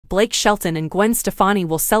Blake Shelton and Gwen Stefani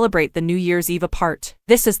will celebrate the New Year's Eve apart.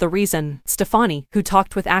 This is the reason. Stefani, who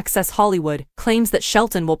talked with Access Hollywood, claims that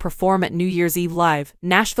Shelton will perform at New Year's Eve Live,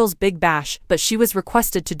 Nashville's Big Bash, but she was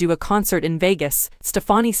requested to do a concert in Vegas.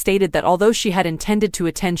 Stefani stated that although she had intended to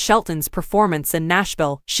attend Shelton's performance in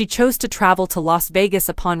Nashville, she chose to travel to Las Vegas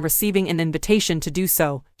upon receiving an invitation to do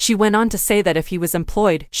so. She went on to say that if he was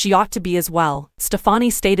employed, she ought to be as well. Stefani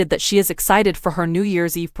stated that she is excited for her New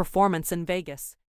Year's Eve performance in Vegas.